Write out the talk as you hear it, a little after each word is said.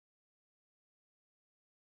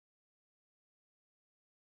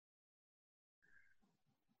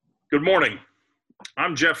Good morning.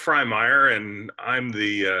 I'm Jeff Freimeyer, and I'm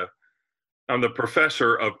the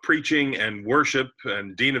professor of preaching and worship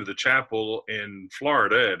and dean of the chapel in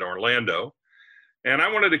Florida at Orlando. And I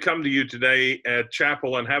wanted to come to you today at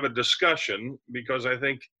chapel and have a discussion because I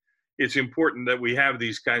think it's important that we have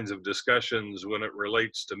these kinds of discussions when it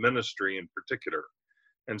relates to ministry in particular.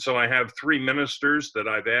 And so I have three ministers that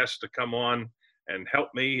I've asked to come on and help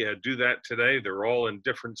me do that today. They're all in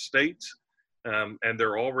different states. And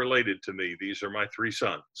they're all related to me. These are my three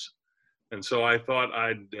sons. And so I thought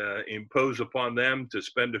I'd impose upon them to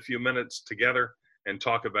spend a few minutes together and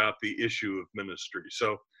talk about the issue of ministry.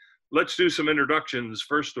 So let's do some introductions.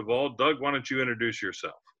 First of all, Doug, why don't you introduce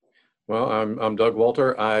yourself? Well, I'm Doug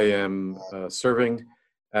Walter. I am serving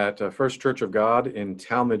at First Church of God in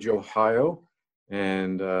Talmadge, Ohio.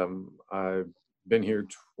 And I've been here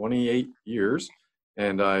 28 years.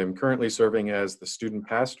 And I'm currently serving as the student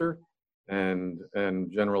pastor and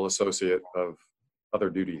general associate of other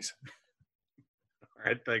duties. All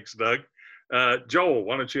right, thanks, Doug. Joel,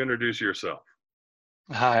 why don't you introduce yourself?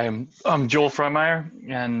 Hi, I'm Joel Freimeyer,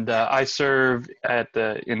 and I serve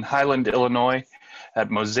in Highland, Illinois,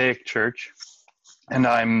 at Mosaic Church, and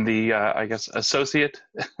I'm the associate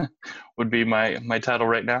would be my title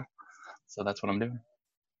right now. So that's what I'm doing.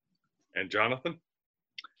 And Jonathan?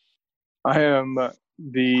 I am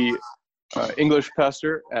the English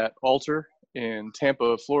pastor at Altar in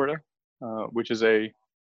Tampa, Florida, which is a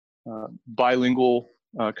bilingual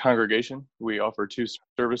congregation. We offer two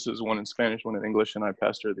services, one in Spanish, one in English, and I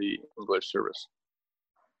pastor the English service.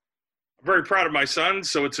 I'm very proud of my sons,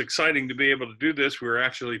 so it's exciting to be able to do this. We were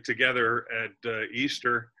actually together at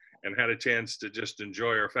Easter and had a chance to just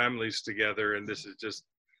enjoy our families together, and this is just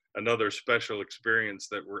another special experience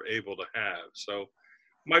that we're able to have. So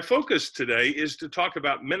my focus today is to talk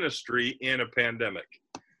about ministry in a pandemic.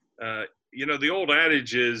 The old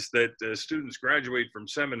adage is that students graduate from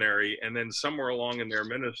seminary and then somewhere along in their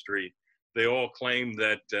ministry, they all claim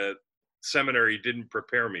that seminary didn't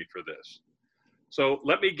prepare me for this. So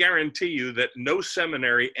let me guarantee you that no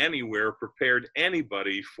seminary anywhere prepared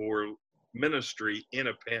anybody for ministry in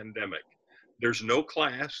a pandemic. There's no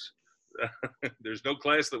class. There's no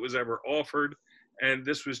class that was ever offered, and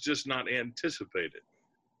this was just not anticipated.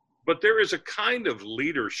 But there is a kind of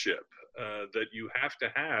leadership that you have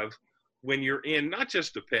to have when you're in not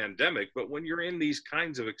just a pandemic, but when you're in these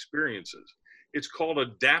kinds of experiences. It's called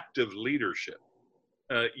adaptive leadership.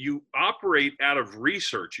 You operate out of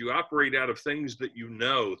research. You operate out of things that you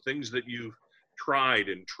know, things that you've tried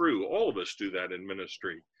and true. All of us do that in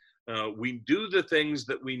ministry. We do the things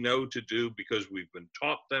that we know to do because we've been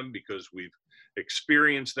taught them, because we've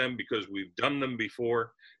experienced them, because we've done them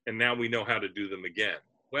before, and now we know how to do them again.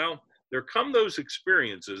 Well, there come those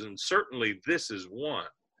experiences, and certainly this is one,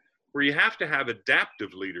 where you have to have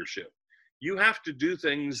adaptive leadership. You have to do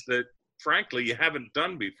things that, frankly, you haven't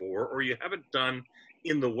done before, or you haven't done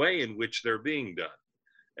in the way in which they're being done.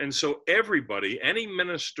 And so everybody, any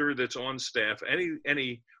minister that's on staff,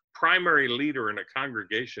 any primary leader in a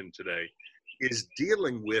congregation today is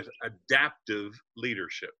dealing with adaptive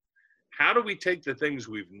leadership. How do we take the things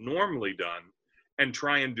we've normally done and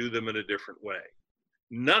try and do them in a different way?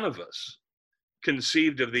 None of us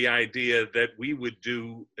conceived of the idea that we would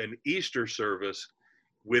do an Easter service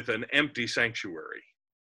with an empty sanctuary.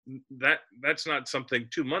 That's not something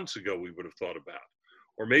 2 months ago we would have thought about,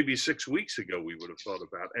 or maybe 6 weeks ago we would have thought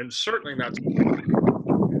about, and certainly not a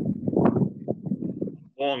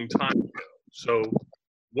long time ago. So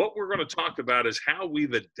what we're going to talk about is how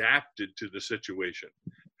we've adapted to the situation,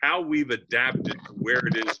 how we've adapted to where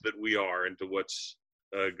it is that we are and to what's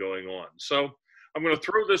going on. So I'm going to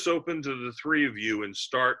throw this open to the three of you and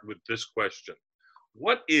start with this question.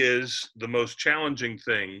 What is the most challenging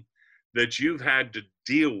thing that you've had to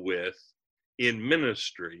deal with in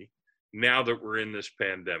ministry now that we're in this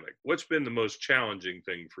pandemic? What's been the most challenging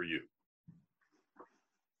thing for you?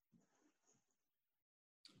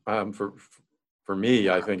 For me,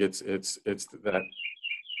 I think it's that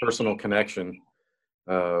personal connection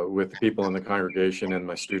with people in the congregation and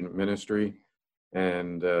my student ministry.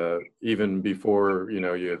 And even before,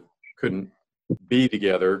 you couldn't be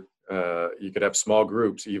together, you could have small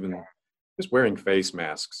groups, even just wearing face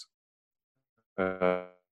masks.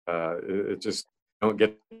 It just don't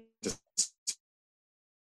get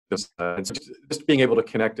just being able to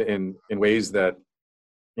connect in ways that,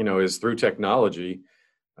 is through technology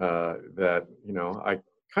that, I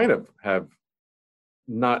kind of have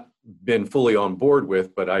not been fully on board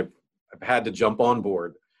with, but I've had to jump on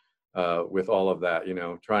board with all of that,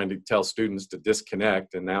 trying to tell students to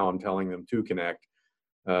disconnect, and now I'm telling them to connect.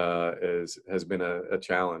 has been a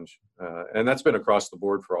challenge. And that's been across the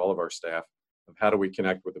board for all of our staff, of how do we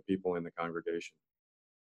connect with the people in the congregation.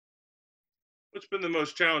 What's been the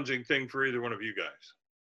most challenging thing for either one of you guys?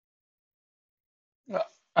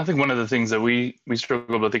 I think one of the things that we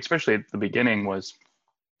struggled with, especially at the beginning, was,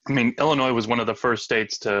 I mean, Illinois was one of the first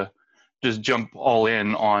states to just jump all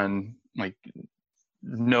in on like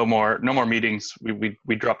no more meetings.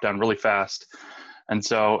 We dropped down really fast, and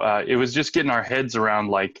so it was just getting our heads around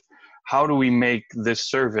like, how do we make this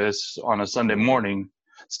service on a Sunday morning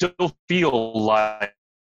still feel like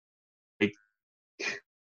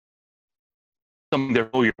something they're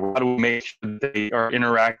familiar with? How do we make sure they are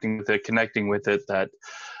interacting with it, connecting with it, that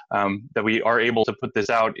that we are able to put this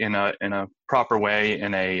out in a proper way,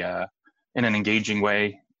 in an engaging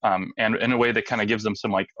way, and in a way that kind of gives them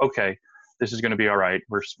some like, okay, this is going to be all right.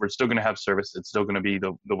 We're still going to have service. It's still going to be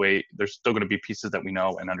the way. There's still going to be pieces that we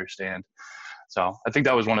know and understand. So I think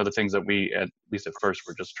that was one of the things that we, at least at first,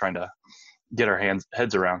 were just trying to get our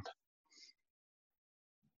heads around.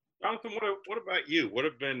 Jonathan, what about you? What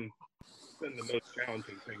have been the most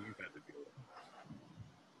challenging thing you've had to deal with?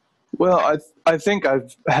 Well, I think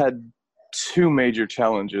I've had two major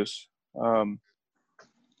challenges.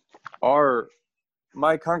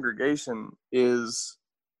 My congregation is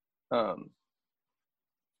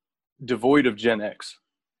devoid of Gen X.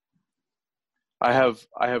 I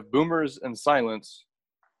have boomers and silents,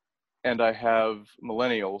 and I have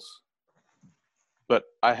millennials, but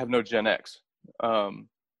I have no Gen X.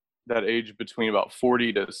 That age between about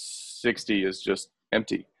 40 to 60 is just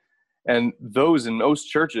empty. And those, in most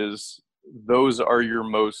churches, those are your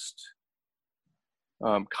most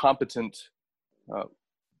competent,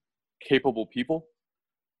 capable people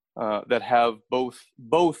that have both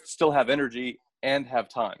still have energy and have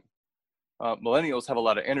time. Millennials have a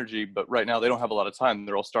lot of energy, but right now they don't have a lot of time.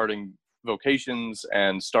 They're all starting vocations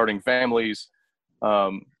and starting families,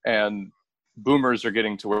 and boomers are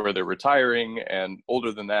getting to where they're retiring, and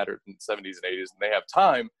older than that are in the 70s and 80s, and they have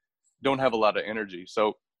time, don't have a lot of energy.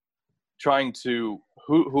 So trying to,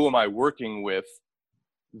 who am I working with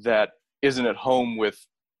that isn't at home with,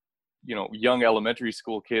 young elementary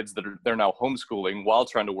school kids that they're now homeschooling while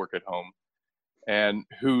trying to work at home, and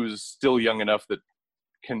who's still young enough that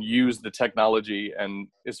can use the technology and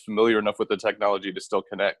is familiar enough with the technology to still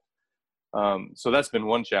connect. So that's been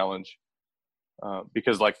one challenge,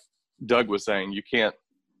 because like Doug was saying, you can't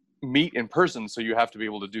meet in person, so you have to be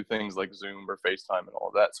able to do things like Zoom or FaceTime and all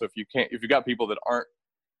of that. So if you got people that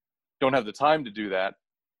don't have the time to do that,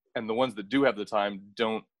 and the ones that do have the time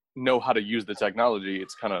don't know how to use the technology,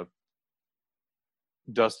 it's kind of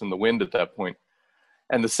dust in the wind at that point.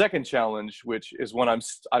 And the second challenge, which is one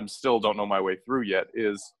I'm still don't know my way through yet,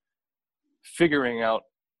 is figuring out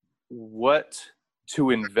what to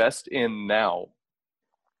invest in now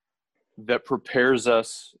that prepares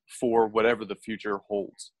us for whatever the future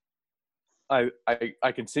holds. I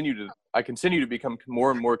continue to become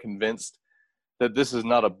more and more convinced that this is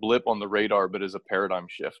not a blip on the radar, but is a paradigm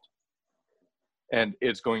shift. And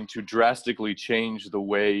it's going to drastically change the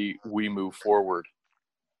way we move forward.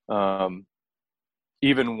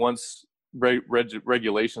 Even once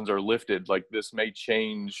regulations are lifted, like this may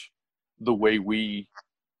change the way we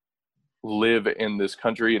live in this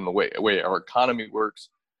country and the way our economy works.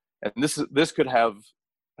 And this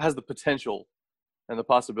has the potential and the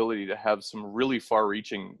possibility to have some really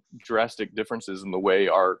far-reaching, drastic differences in the way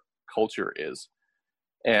our culture is.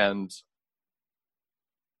 And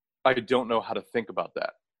I don't know how to think about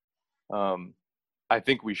that. I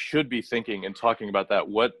think we should be thinking and talking about that.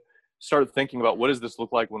 Start thinking about what does this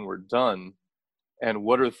look like when we're done, and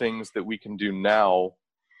what are things that we can do now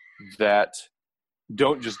that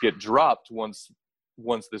don't just get dropped once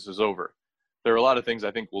this is over. There are a lot of things I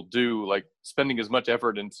think we'll do, like spending as much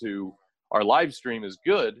effort into our live stream is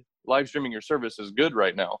good. Live streaming your service is good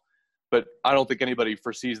right now, but I don't think anybody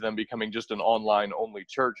foresees them becoming just an online only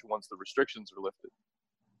church once the restrictions are lifted.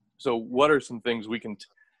 So what are some things we can,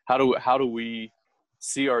 how do we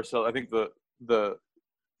see ourselves? I think the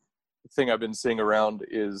thing I've been seeing around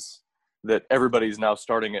is that everybody's now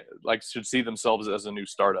should see themselves as a new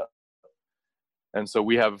startup. And so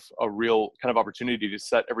we have a real kind of opportunity to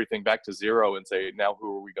set everything back to zero and say, now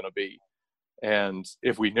who are we going to be? And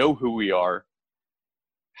if we know who we are,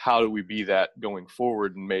 how do we be that going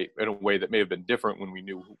forward, and in a way that may have been different when we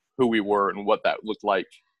knew who we were and what that looked like,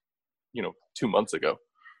 2 months ago.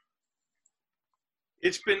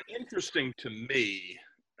 It's been interesting to me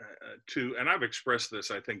and I've expressed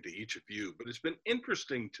this, I think, to each of you, but it's been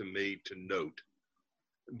interesting to me to note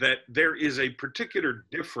that there is a particular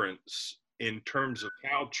difference in terms of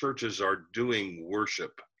how churches are doing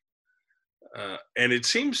worship And it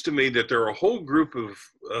seems to me that there are a whole group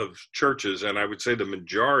of churches, and I would say the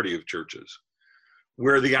majority of churches,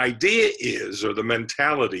 where the idea is, or the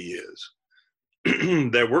mentality is,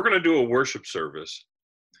 that we're going to do a worship service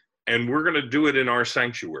and we're going to do it in our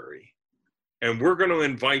sanctuary. And we're going to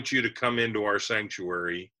invite you to come into our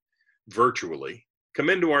sanctuary virtually. Come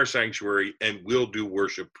into our sanctuary and we'll do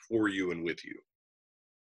worship for you and with you.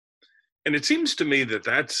 And it seems to me that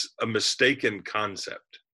that's a mistaken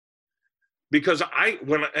concept. Because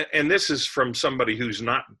and this is from somebody who's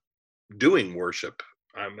not doing worship.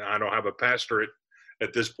 I don't have a pastorate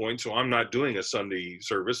at this point, so I'm not doing a Sunday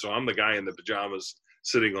service. So I'm the guy in the pajamas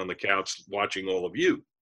sitting on the couch watching all of you.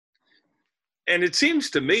 And it seems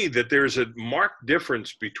to me that there's a marked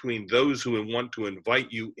difference between those who want to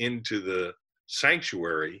invite you into the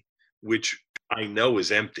sanctuary, which I know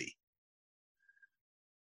is empty,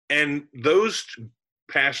 and those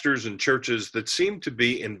pastors and churches that seem to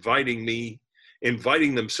be inviting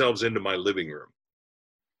themselves into my living room,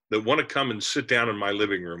 that want to come and sit down in my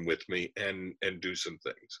living room with me and do some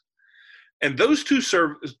things. And those two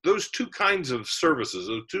kinds of services,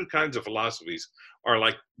 those two kinds of philosophies are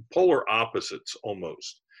like polar opposites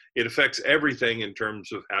almost. It affects everything in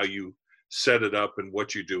terms of how you set it up and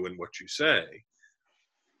what you do and what you say.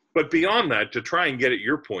 But beyond that, to try and get at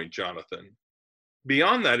your point, Jonathan,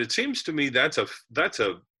 beyond that, it seems to me that's a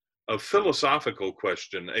philosophical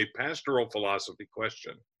question, a pastoral philosophy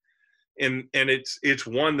question. And it's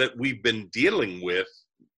one that we've been dealing with,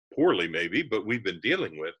 poorly maybe, but we've been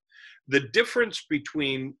dealing with. The difference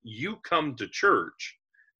between you come to church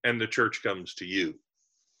and the church comes to you.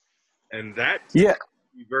 And that's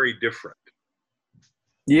very different.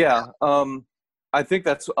 Yeah. I think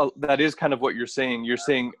that is kind of what you're saying. You're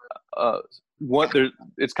saying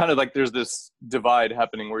it's kind of like there's this divide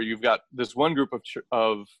happening where you've got this one group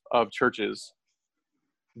of churches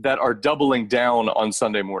that are doubling down on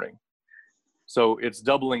Sunday morning. So it's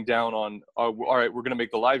doubling down on, all right, we're going to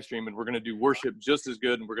make the live stream and we're going to do worship just as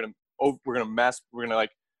good, and we're going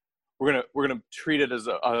to treat it as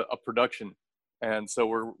a production. And so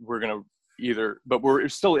we're going to but we're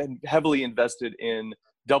still heavily invested in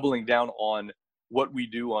doubling down on what we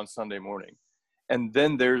do on Sunday morning. And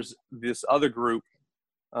then there's this other group,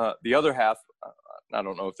 the other half, I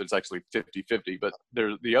don't know if it's actually 50-50, but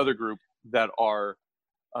there's the other group that are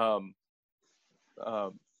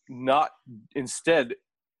not, instead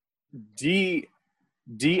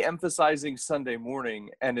de-emphasizing Sunday morning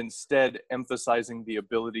and instead emphasizing the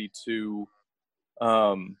ability to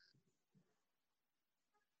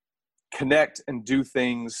connect and do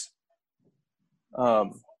things.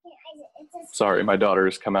 Sorry, my daughter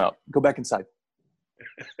has come out. Go back inside.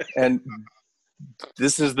 And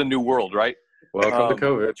this is the new world, right? Welcome to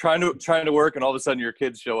COVID. Trying to work, and all of a sudden your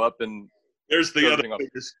kids show up, and there's the other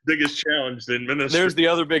biggest challenge in ministry. There's the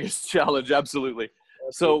other biggest challenge, absolutely.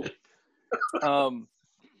 So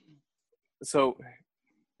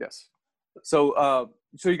yes. So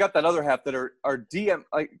you got that other half that are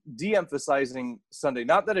de-emphasizing Sunday.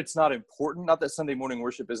 Not that it's not important, not that Sunday morning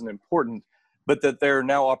worship isn't important, but that there are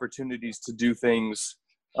now opportunities to do things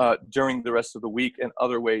during the rest of the week and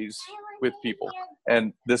other ways with people.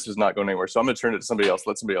 And this is not going anywhere. So I'm going to turn it to somebody else.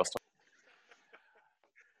 Let somebody else talk.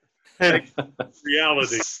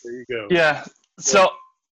 Reality. There you go. Yeah. So,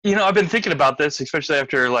 I've been thinking about this, especially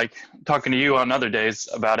after like talking to you on other days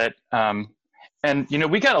about it. And,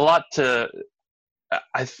 we got a lot to,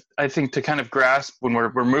 I think, to kind of grasp when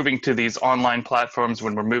we're moving to these online platforms,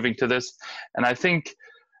 when we're moving to this. And I think,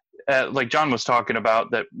 like John was talking about,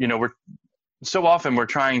 that, we're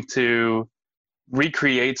trying to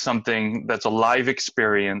recreate something that's a live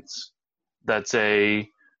experience, that's a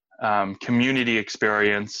community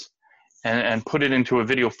experience, and put it into a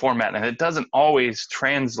video format. And it doesn't always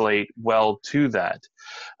translate well to that.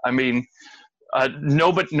 I mean,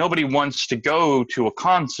 nobody wants to go to a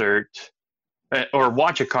concert or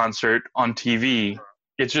watch a concert on TV.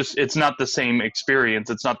 It's not the same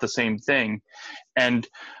experience. It's not the same thing. And,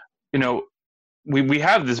 we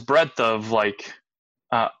have this breadth of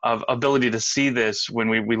of ability to see this when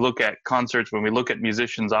we look at concerts, when we look at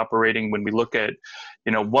musicians operating, when we look at,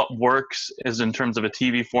 what works as in terms of a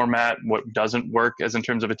TV format, what doesn't work as in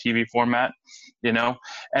terms of a TV format,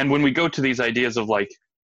 and when we go to these ideas of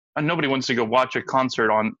nobody wants to go watch a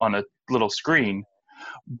concert on a little screen,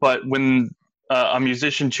 but when a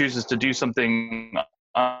musician chooses to do something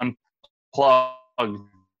unplugged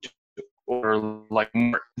or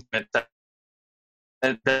more intimate,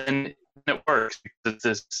 then it works. It's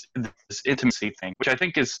this intimacy thing, which I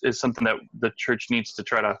think is something that the church needs to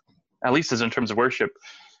try to, at least as in terms of worship.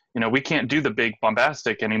 We can't do the big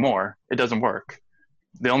bombastic anymore. It doesn't work.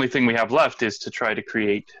 the only thing we have left is to try to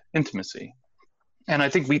create intimacy. And I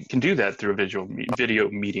think we can do that through a video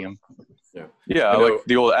medium. Yeah, like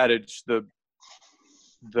the old adage, the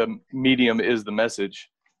medium is the message.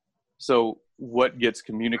 So what gets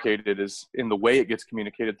communicated is in the way it gets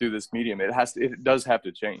communicated through this medium. It does have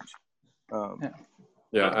to change.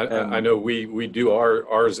 I know we do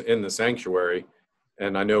ours in the sanctuary,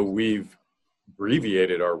 and I know we've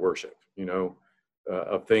abbreviated our worship,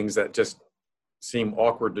 of things that just seem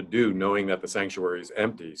awkward to do, knowing that the sanctuary is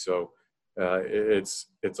empty. So it's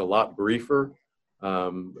a lot briefer,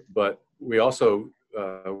 but we also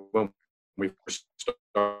when we first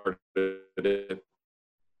started it,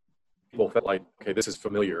 people felt like, okay, this is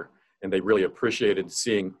familiar, and they really appreciated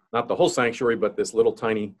seeing not the whole sanctuary, but this little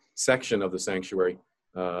tiny section of the sanctuary,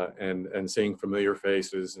 and seeing familiar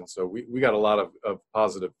faces. And so we got a lot of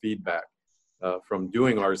positive feedback from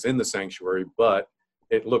doing ours in the sanctuary, but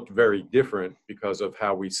it looked very different because of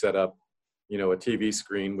how we set up, a TV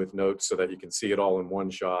screen with notes so that you can see it all in one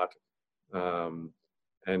shot.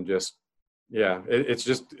 And just, it's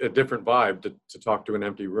just a different vibe to talk to an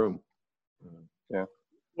empty room. Yeah.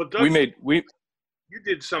 Well, Doug, you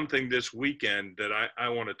did something this weekend that I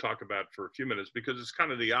want to talk about for a few minutes, because it's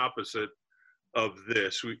kind of the opposite of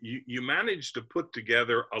this. You managed to put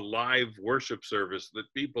together a live worship service that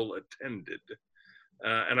people attended.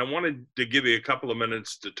 And I wanted to give you a couple of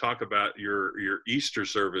minutes to talk about your Easter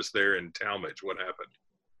service there in Talmadge. What happened?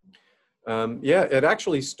 It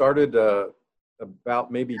actually started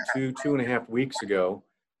about maybe 2.5 weeks ago.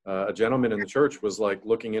 A gentleman in the church was like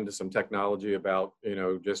looking into some technology about,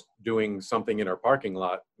 just doing something in our parking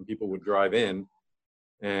lot, and people would drive in,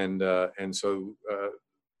 and so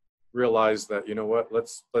realized that,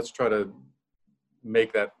 let's try to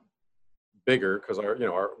make that bigger, because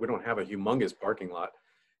we don't have a humongous parking lot.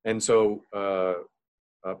 And so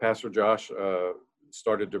Pastor Josh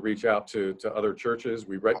started to reach out to other churches.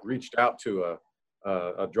 We reached out to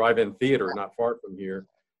a drive-in theater not far from here,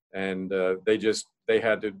 and they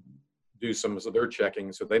had to do some of their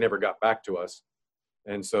checking, so they never got back to us.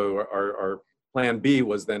 And so our plan B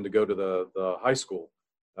was then to go to the high school.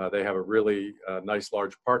 They have a really nice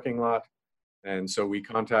large parking lot, and so we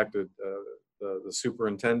contacted the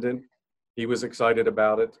superintendent. He was excited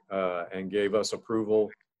about it and gave us approval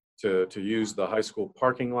to use the high school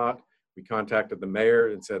parking lot. We contacted the mayor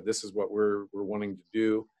and said, this is what we're wanting to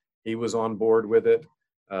do. He was on board with it.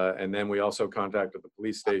 And then we also contacted the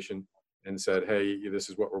police station and said, hey, this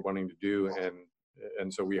is what we're wanting to do.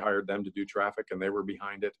 And so we hired them to do traffic, and they were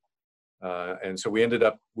behind it. And so we ended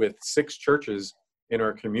up with 6 churches in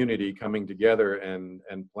our community coming together and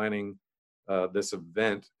planning this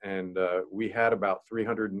event. And we had about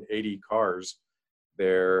 380 cars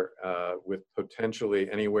there, with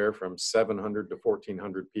potentially anywhere from 700 to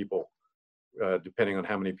 1,400 people, depending on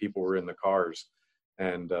how many people were in the cars.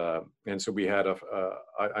 And so we had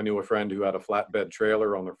I knew a friend who had a flatbed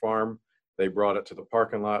trailer on their farm. They brought it to the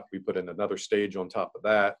parking lot. We put in another stage on top of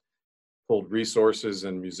that, pulled resources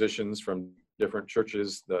and musicians from different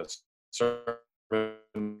churches. The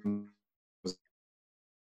sermon was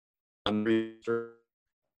and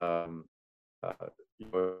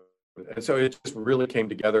so it just really came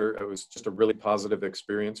together. It was just a really positive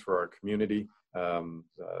experience for our community. The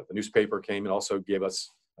newspaper came and also gave us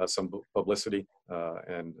some publicity,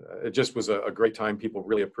 and it just was a great time. People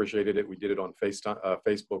really appreciated it. We did it on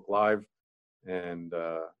Facebook Live, and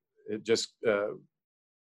it just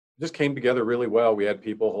came together really well. We had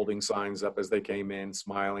people holding signs up as they came in,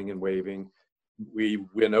 smiling and waving. We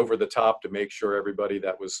went over the top to make sure everybody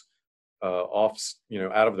that was off,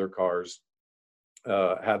 out of their cars,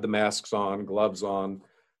 had the masks on, gloves on,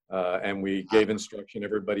 and we gave instruction,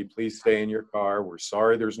 everybody, please stay in your car. We're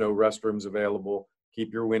sorry there's no restrooms available.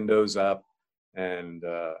 Keep your windows up. And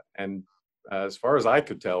as far as I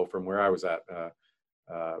could tell from where I was at,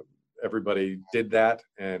 everybody did that,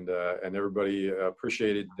 and everybody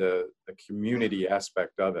appreciated the community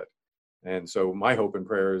aspect of it. And so my hope and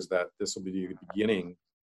prayer is that this will be the beginning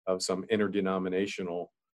of some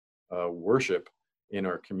interdenominational worship in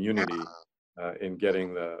our community, in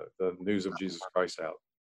getting the news of Jesus Christ out.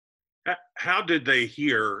 How did they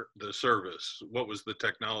hear the service? What was the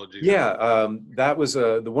technology? Yeah, that was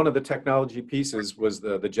one of the technology pieces. Was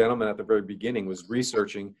the gentleman at the very beginning was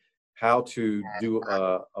researching how to do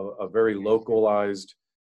a very localized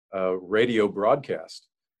radio broadcast.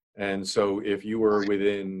 And so if you were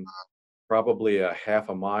within probably a half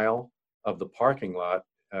a mile of the parking lot,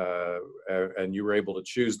 and you were able to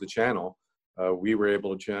choose the channel, we were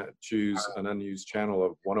able to choose an unused channel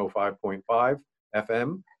of 105.5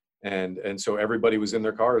 FM. And so everybody was in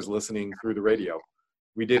their cars listening through the radio.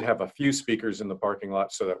 We did have a few speakers in the parking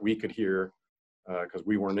lot so that we could hear, because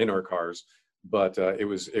we weren't in our cars, but it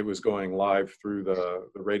was going live through the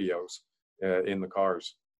radios in the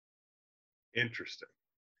cars. Interesting.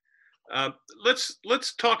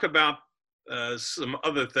 Let's talk about some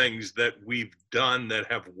other things that we've done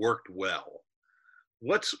that have worked well.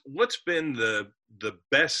 What's been the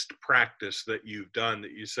best practice that you've done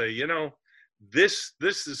that you say, you know, this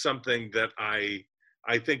is something that I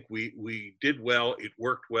think we did well, it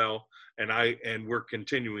worked well, and we're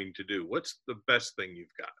continuing to do. What's the best thing you've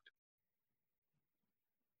got?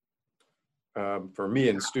 For me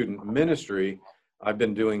in student ministry, I've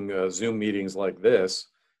been doing Zoom meetings like this.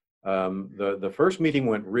 The first meeting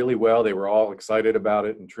went really well. They were all excited about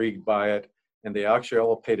it, intrigued by it, and they actually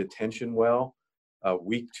all paid attention well.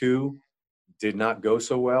 Week 2 did not go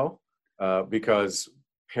so well because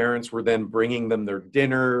parents were then bringing them their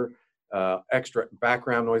dinner, extra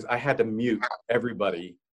background noise. I had to mute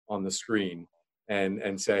everybody on the screen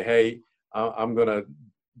and say, hey, I'm going to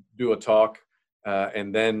do a talk,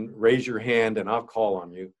 and then raise your hand and I'll call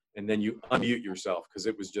on you. And then you unmute yourself because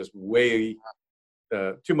it was just way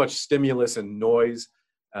too much stimulus and noise.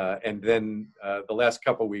 And then the last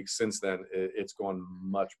couple of weeks since then, it's gone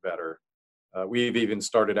much better. We've even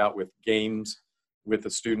started out with games with the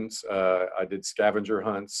students. I did scavenger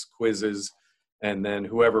hunts, quizzes, and then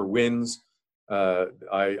whoever wins,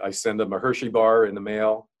 I send them a Hershey bar in the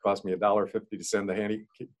mail. It cost me $1.50 to send the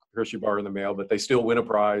Hershey bar in the mail, but they still win a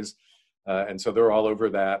prize. And so they're all over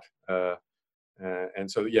that. And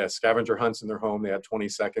so, yeah, scavenger hunts in their home. They had 20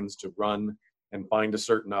 seconds to run and find a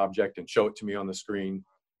certain object and show it to me on the screen.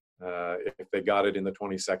 If they got it in the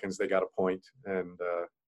 20 seconds, they got a point. And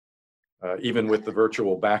even with the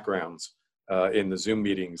virtual backgrounds in the Zoom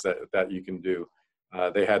meetings that you can do,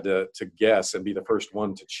 they had to guess and be the first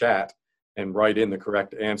one to chat and write in the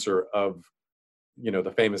correct answer of, you know,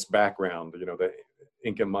 the famous background, you know, the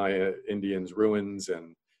Inca Maya Indians ruins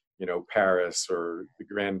and, you know, Paris or the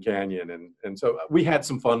Grand Canyon. And so we had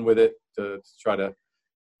some fun with it to try to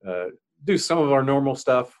do some of our normal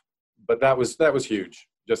stuff, but that was huge,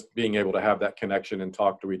 just being able to have that connection and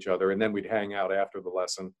talk to each other. And then we'd hang out after the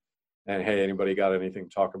lesson and, hey, anybody got anything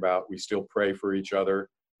to talk about? We still pray for each other.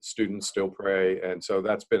 Students still pray. And so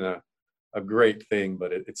that's been a great thing,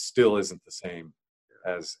 but it still isn't the same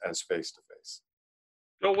as face-to-face.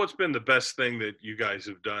 So what's been the best thing that you guys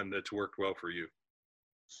have done that's worked well for you?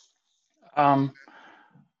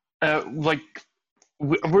 Like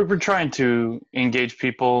we're trying to engage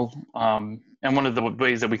people, and one of the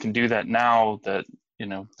ways that we can do that now that, you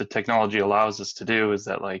know, the technology allows us to do is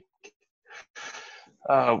that, like,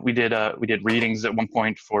 we did readings at one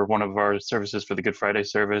point for one of our services for the Good Friday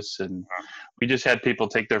service, and we just had people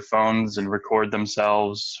take their phones and record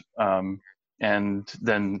themselves, and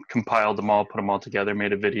then compiled them all, put them all together,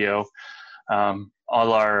 made a video.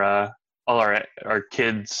 All our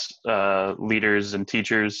kids, leaders and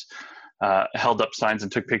teachers held up signs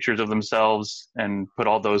and took pictures of themselves and put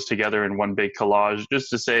all those together in one big collage just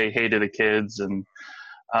to say hey to the kids, and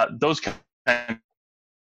those kind of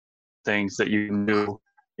things that you can do,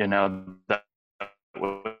 you know, that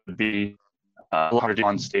would be harder to do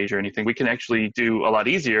on stage or anything. We can actually do a lot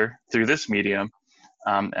easier through this medium,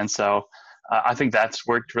 and so I think that's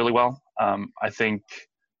worked really well. I think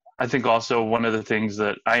also one of the things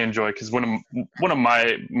that I enjoy, because one of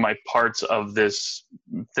my parts of this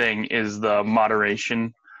thing is the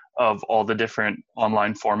moderation of all the different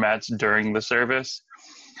online formats during the service.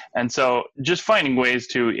 And so just finding ways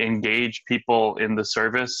to engage people in the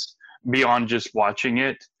service beyond just watching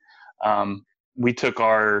it. We took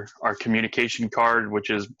our communication card, which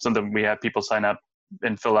is something we have people sign up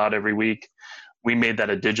and fill out every week. We made that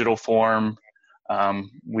a digital form.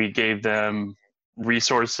 We gave them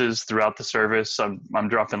resources throughout the service. I'm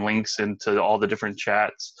dropping links into all the different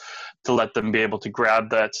chats to let them be able to grab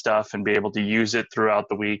that stuff and be able to use it throughout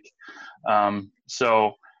the week.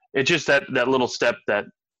 So it's just that little step that,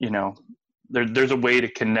 you know, there's a way to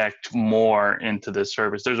connect more into this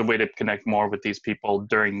service. There's a way to connect more with these people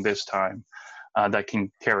during this time that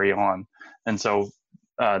can carry on. And so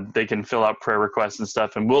they can fill out prayer requests and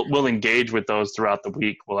stuff, and we'll engage with those throughout the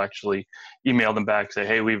week. We'll actually email them back, say,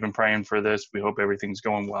 hey, we've been praying for this. We hope everything's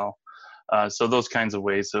going well. So those kinds of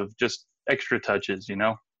ways of just extra touches, you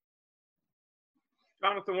know.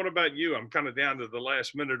 Jonathan, what about you? I'm kind of down to the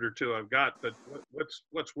last minute or two I've got, but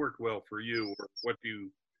what's worked well for you, or what do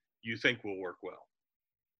you think will work well?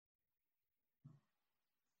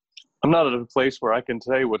 I'm not at a place where I can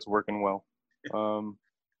say what's working well.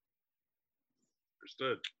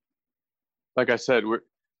 Understood. Like I said,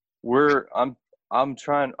 I'm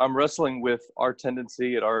wrestling with our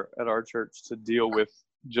tendency at our church to deal with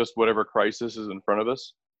just whatever crisis is in front of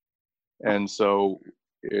us. And so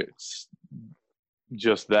it's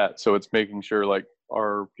just that. So it's making sure, like,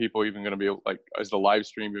 are people even going to be able, like, is the live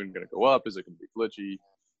stream even going to go up? Is it going to be glitchy?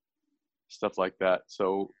 Stuff like that.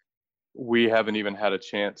 So we haven't even had a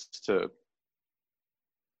chance to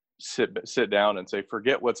sit down and say,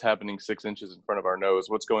 forget what's happening 6 inches in front of our nose,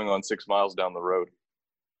 what's going on 6 miles down the road.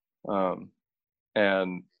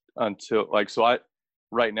 And until, like, so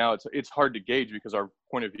right now it's hard to gauge because our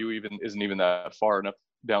point of view isn't even that far enough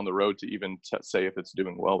down the road to even say if it's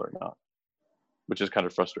doing well or not, which is kind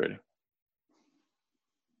of frustrating.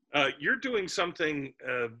 You're doing something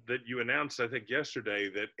that you announced, I think, yesterday,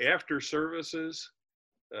 that after services,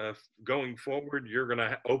 going forward, you're going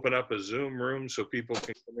to open up a Zoom room so people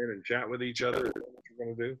can come in and chat with each other. Is that what you're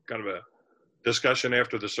going to do? Kind of a discussion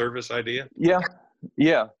after the service idea? Yeah.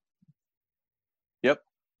 Yep.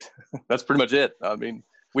 That's pretty much it. I mean,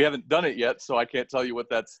 we haven't done it yet, so I can't tell you what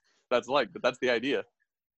that's like, but that's the idea.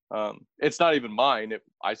 It's not even mine.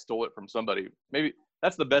 I stole it from somebody. Maybe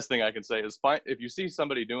that's the best thing I can say is, if you see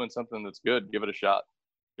somebody doing something that's good, give it a shot.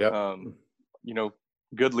 Yeah. You know,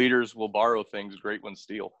 good leaders will borrow things, great ones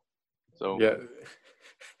steal. So yeah.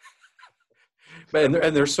 And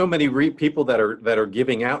there's so many people that are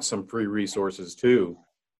giving out some free resources too,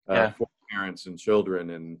 for parents and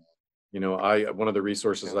children. And you know, one of the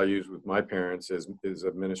resources I use with my parents is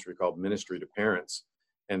a ministry called Ministry to Parents,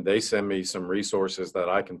 and they send me some resources that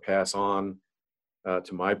I can pass on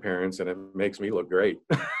to my parents, and it makes me look great.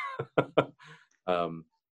 One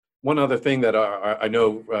other thing that I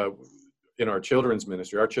know in our children's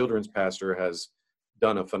ministry, our children's pastor has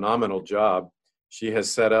done a phenomenal job. She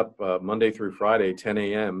has set up Monday through Friday, 10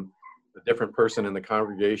 a.m., a different person in the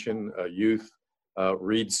congregation, youth,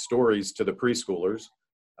 reads stories to the preschoolers.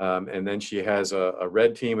 And then she has a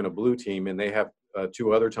red team and a blue team, and they have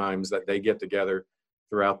 2 other times that they get together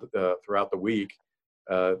throughout the week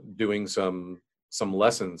doing some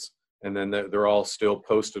lessons. And then they're all still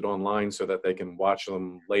posted online so that they can watch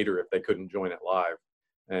them later if they couldn't join it live.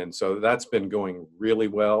 And so that's been going really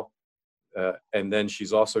well. And then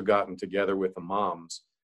she's also gotten together with the moms,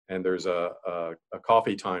 and there's a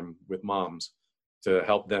coffee time with moms to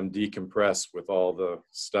help them decompress with all the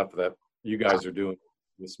stuff that you guys are doing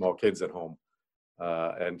with small kids at home,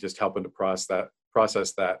 and just helping to process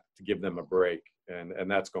that to give them a break. And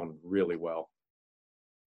that's going really well.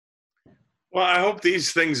 Well, I hope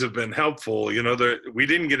these things have been helpful. You know, we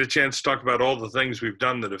didn't get a chance to talk about all the things we've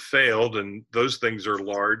done that have failed, and those things are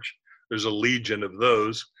large. There's a legion of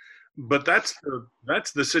those. But that's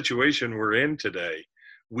the situation we're in today.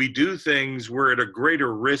 We do things, we're at a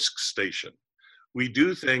greater risk station. We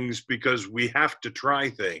do things because we have to try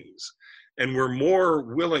things, and we're more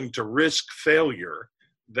willing to risk failure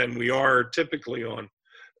than we are typically on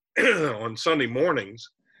on Sunday mornings,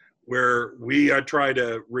 where we try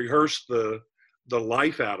to rehearse the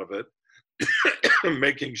life out of it,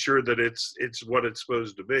 making sure that it's what it's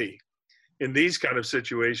supposed to be. In these kind of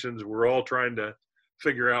situations, we're all trying to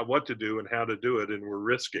figure out what to do and how to do it, and we're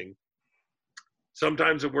risking.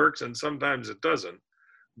 Sometimes it works and sometimes it doesn't,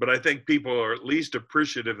 but I think people are at least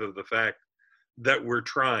appreciative of the fact that we're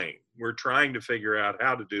trying to figure out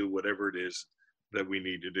how to do whatever it is that we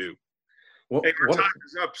need to do. Well, hey, our time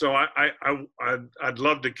is up, so I'd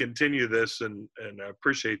love to continue this, and I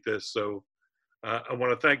appreciate this. So I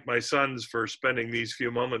want to thank my sons for spending these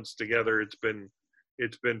few moments together. It's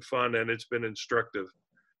been fun and it's been instructive.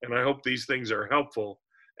 And I hope these things are helpful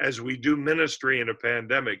as we do ministry in a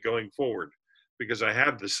pandemic going forward, because I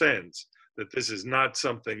have the sense that this is not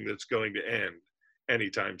something that's going to end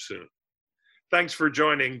anytime soon. Thanks for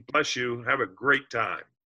joining. Bless you. Have a great time.